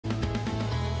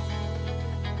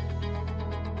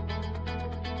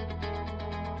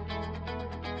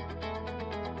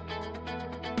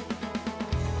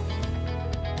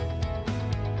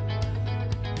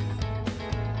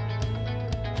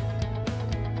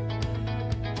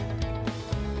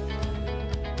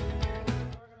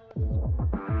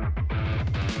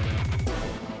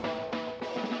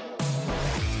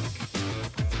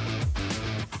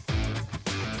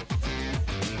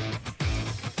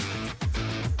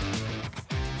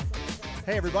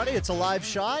Hey everybody, it's a live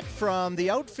shot from the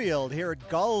outfield here at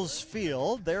Gulls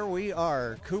Field. There we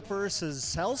are, Cooper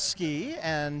Ciesielski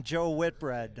and Joe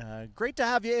Whitbread. Great to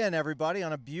have you in, everybody,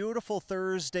 on a beautiful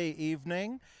Thursday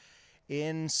evening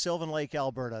in Sylvan Lake,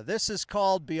 Alberta. This is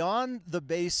called Beyond the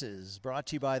Bases, brought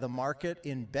to you by The Market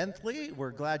in Bentley.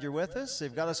 We're glad you're with us.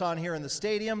 They've got us on here in the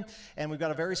stadium, and we've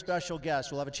got a very special guest.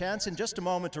 We'll have a chance in just a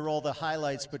moment to roll the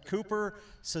highlights, but Cooper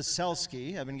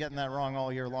Ciesielski, I've been getting that wrong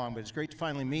all year long, but it's great to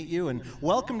finally meet you, and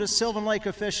welcome to Sylvan Lake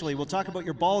officially. We'll talk about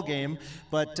your ball game,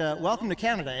 but welcome to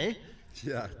Canada, eh?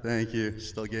 Yeah, thank you.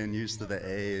 Still getting used to the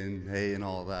A and hey and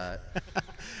all that.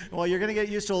 Well, you're going to get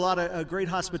used to a lot of great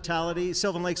hospitality.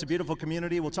 Sylvan Lake's a beautiful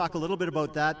community. We'll talk a little bit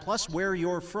about that, plus where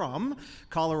you're from,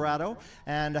 Colorado,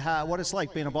 and what it's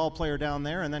like being a ball player down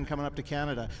there and then coming up to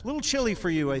Canada. A little chilly for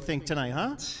you, I think, tonight,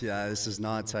 huh? Yeah, this is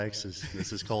not Texas.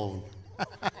 This is cold.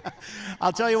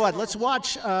 I'll tell you what, let's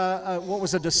watch what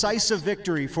was a decisive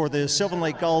victory for the Sylvan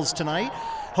Lake Gulls tonight,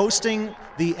 hosting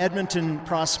the Edmonton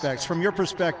Prospects. From your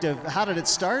perspective, how did it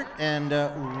start? And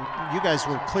you guys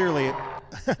were clearly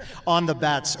on the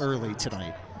bats early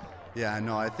tonight. Yeah,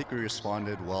 no, I think we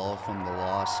responded well from the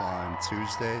loss on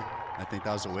Tuesday. I think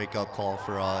that was a wake-up call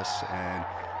for us, and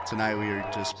tonight we were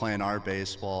just playing our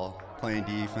baseball, playing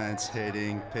defense,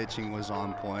 hitting, pitching was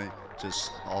on point,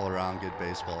 just all-around good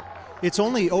baseball. It's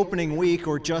only opening week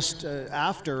or just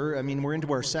after. I mean, we're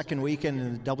into our second weekend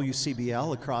in the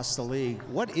WCBL across the league.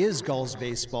 What is Gulls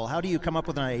baseball? How do you come up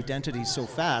with an identity so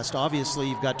fast? Obviously,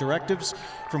 you've got directives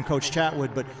from Coach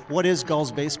Chatwood, but what is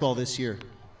Gulls baseball this year?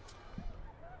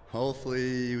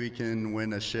 Hopefully we can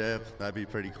win a ship. That'd be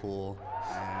pretty cool.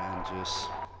 And just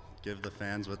give the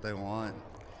fans what they want.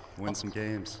 Win some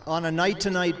games. On a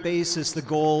night-to-night basis, the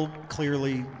goal,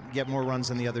 clearly get more runs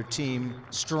than the other team.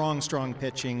 Strong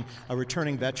pitching, a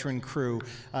returning veteran crew.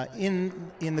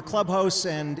 In the clubhouse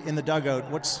and in the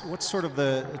dugout, what's sort of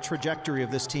the trajectory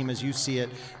of this team as you see it,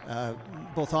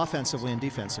 both offensively and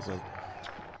defensively?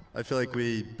 I feel like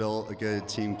we built a good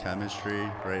team chemistry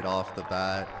right off the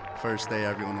bat. First day,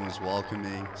 everyone was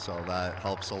welcoming, so that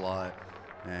helps a lot.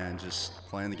 And just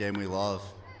playing the game we love.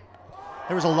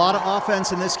 There was a lot of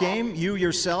offense in this game. You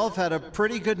yourself had a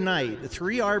pretty good night.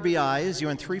 3 RBIs. You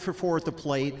went 3 for 4 at the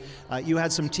plate. You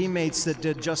had some teammates that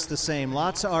did just the same.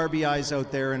 Lots of RBIs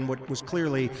out there in what was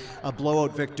clearly a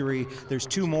blowout victory. There's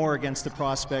 2 more against the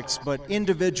Prospects. But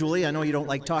individually, I know you don't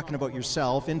like talking about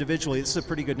yourself. Individually, this is a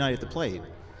pretty good night at the plate.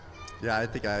 Yeah, I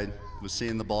think I was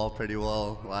seeing the ball pretty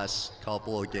well last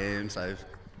couple of games. I've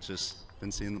just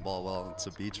been seeing the ball well. It's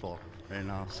a beach ball right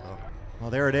now, so. Well,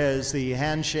 there it is, the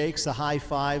handshakes, the high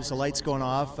fives, the lights going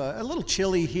off. A little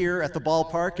chilly here at the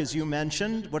ballpark, as you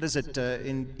mentioned. What is it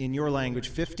in your language,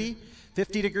 50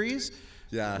 degrees?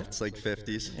 Yeah, it's like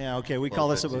 50s. Yeah, okay, we call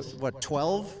this about, what,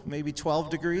 12, maybe 12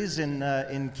 degrees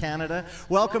in Canada.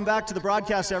 Welcome back to the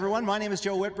broadcast, everyone. My name is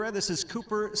Joe Whitbread. This is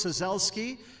Cooper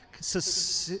Ciesielski.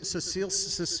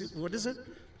 What is it?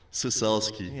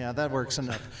 Ciesielski. Yeah, that works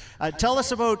enough. Tell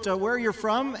us about where you're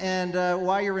from and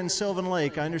why you're in Sylvan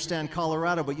Lake. I understand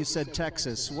Colorado, but you said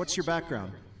Texas. What's your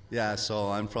background? Yeah, so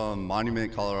I'm from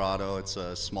Monument, Colorado. It's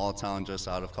a small town just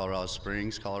out of Colorado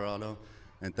Springs, Colorado.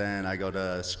 And then I go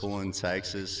to school in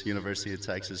Texas, University of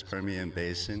Texas Permian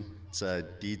Basin. It's a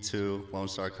D2 Lone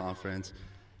Star Conference.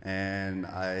 And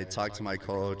I talked to my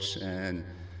coach and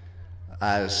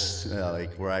asked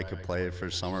like where I could play for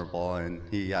summer ball, and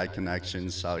he had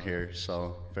connections out here,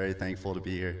 so very thankful to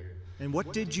be here. And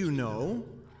what did you know?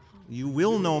 You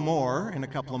will know more in a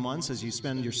couple of months as you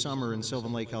spend your summer in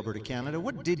Sylvan Lake, Alberta, Canada.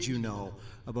 What did you know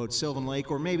about Sylvan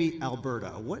Lake, or maybe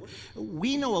Alberta?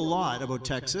 We know a lot about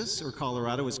Texas or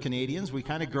Colorado as Canadians. We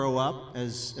kind of grow up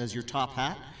as your top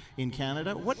hat in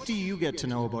Canada. What do you get to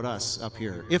know about us up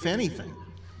here, if anything?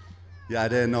 Yeah, I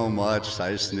didn't know much.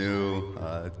 I just knew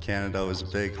Canada was a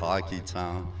big hockey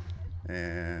town,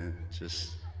 and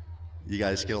just you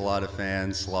guys get a lot of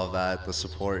fans. Love that. The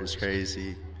support is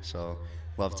crazy, so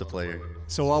love to play here.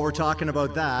 So while we're talking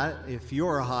about that, if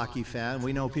you're a hockey fan,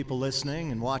 we know people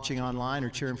listening and watching online are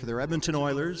cheering for their Edmonton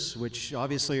Oilers, which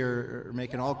obviously are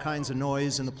making all kinds of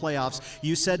noise in the playoffs.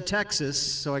 You said Texas,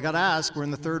 so I got to ask, we're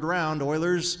in the 3rd round.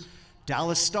 Oilers,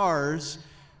 Dallas Stars.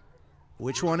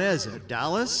 Which one is it,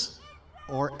 Dallas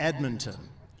or Edmonton?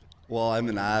 Well, I'm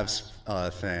an Avs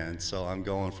fan, so I'm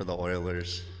going for the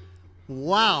Oilers.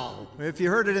 Wow. If you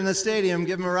heard it in the stadium,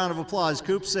 give him a round of applause.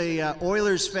 Coop's a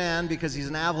Oilers fan because he's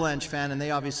an Avalanche fan, and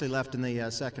they obviously left in the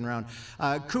 2nd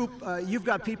round. Coop, you've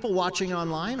got people watching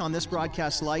online on this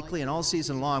broadcast likely and all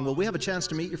season long. Will we have a chance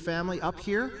to meet your family up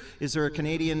here? Is there a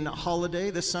Canadian holiday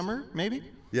this summer, maybe?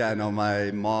 Yeah, no,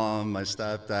 my mom, my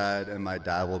stepdad, and my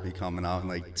dad will be coming out in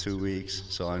like 2 weeks,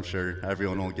 so I'm sure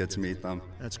everyone will get to meet them.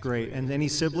 That's great. And any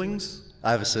siblings?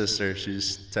 I have a sister.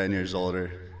 She's 10 years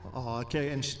older. Oh, okay.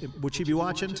 And would she be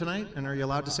watching tonight? And are you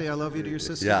allowed to say I love you to your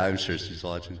sister? Yeah, I'm sure she's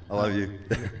watching. I love you.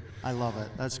 I love it.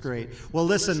 That's great. Well,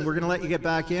 listen, we're going to let you get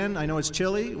back in. I know it's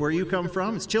chilly where you come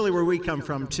from. It's chilly where we come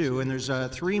from, too. And there's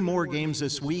 3 more games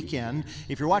this weekend.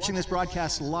 If you're watching this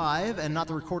broadcast live and not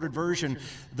the recorded version,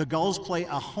 the Gulls play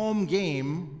a home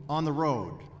game on the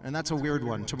road. And that's a weird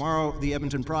one. Tomorrow, the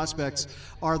Edmonton Prospects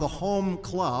are the home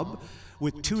club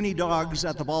with Toonie Dogs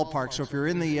at the ballpark. So if you're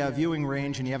in the viewing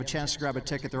range and you have a chance to grab a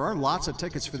ticket, there are lots of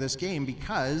tickets for this game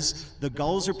because the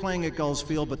Gulls are playing at Gulls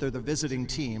Field, but they're the visiting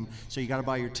team. So you got to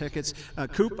buy your tickets.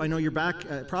 Coop, I know you're back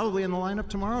probably in the lineup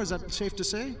tomorrow. Is that safe to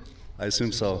say? I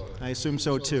assume so. I assume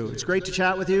so too. It's great to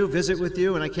chat with you, visit with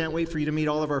you, and I can't wait for you to meet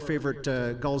all of our favorite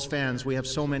Gulls fans. We have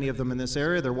so many of them in this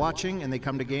area. They're watching and they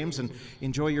come to games, and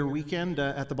enjoy your weekend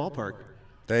at the ballpark.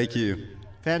 Thank you.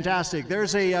 Fantastic.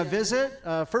 There's a visit,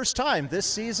 first time this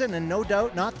season, and no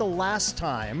doubt not the last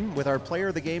time, with our player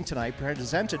of the game tonight,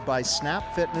 presented by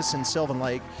Snap Fitness in Sylvan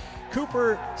Lake,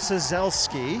 Cooper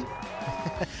Ciesielski.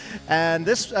 And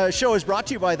this show is brought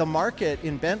to you by The Market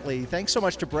in Bentley. Thanks so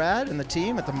much to Brad and the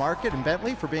team at The Market in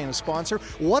Bentley for being a sponsor.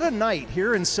 What a night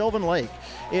here in Sylvan Lake.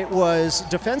 It was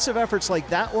defensive efforts like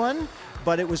that one,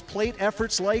 but it was plate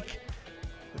efforts like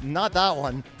not that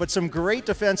one, but some great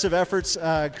defensive efforts.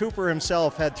 Cooper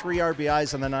himself had 3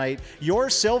 RBIs on the night. Your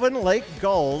Sylvan Lake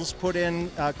Gulls put in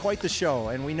quite the show,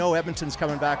 and we know Edmonton's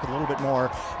coming back with a little bit more.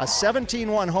 A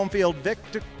 17-1 home field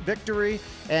victory,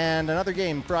 and another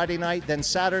game Friday night, then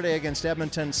Saturday against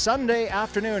Edmonton, Sunday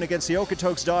afternoon against the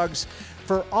Okotoks Dogs.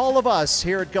 For all of us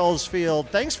here at Gulls Field,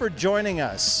 thanks for joining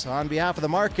us on behalf of The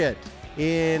Market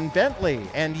in Bentley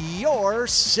and your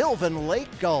Sylvan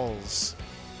Lake Gulls.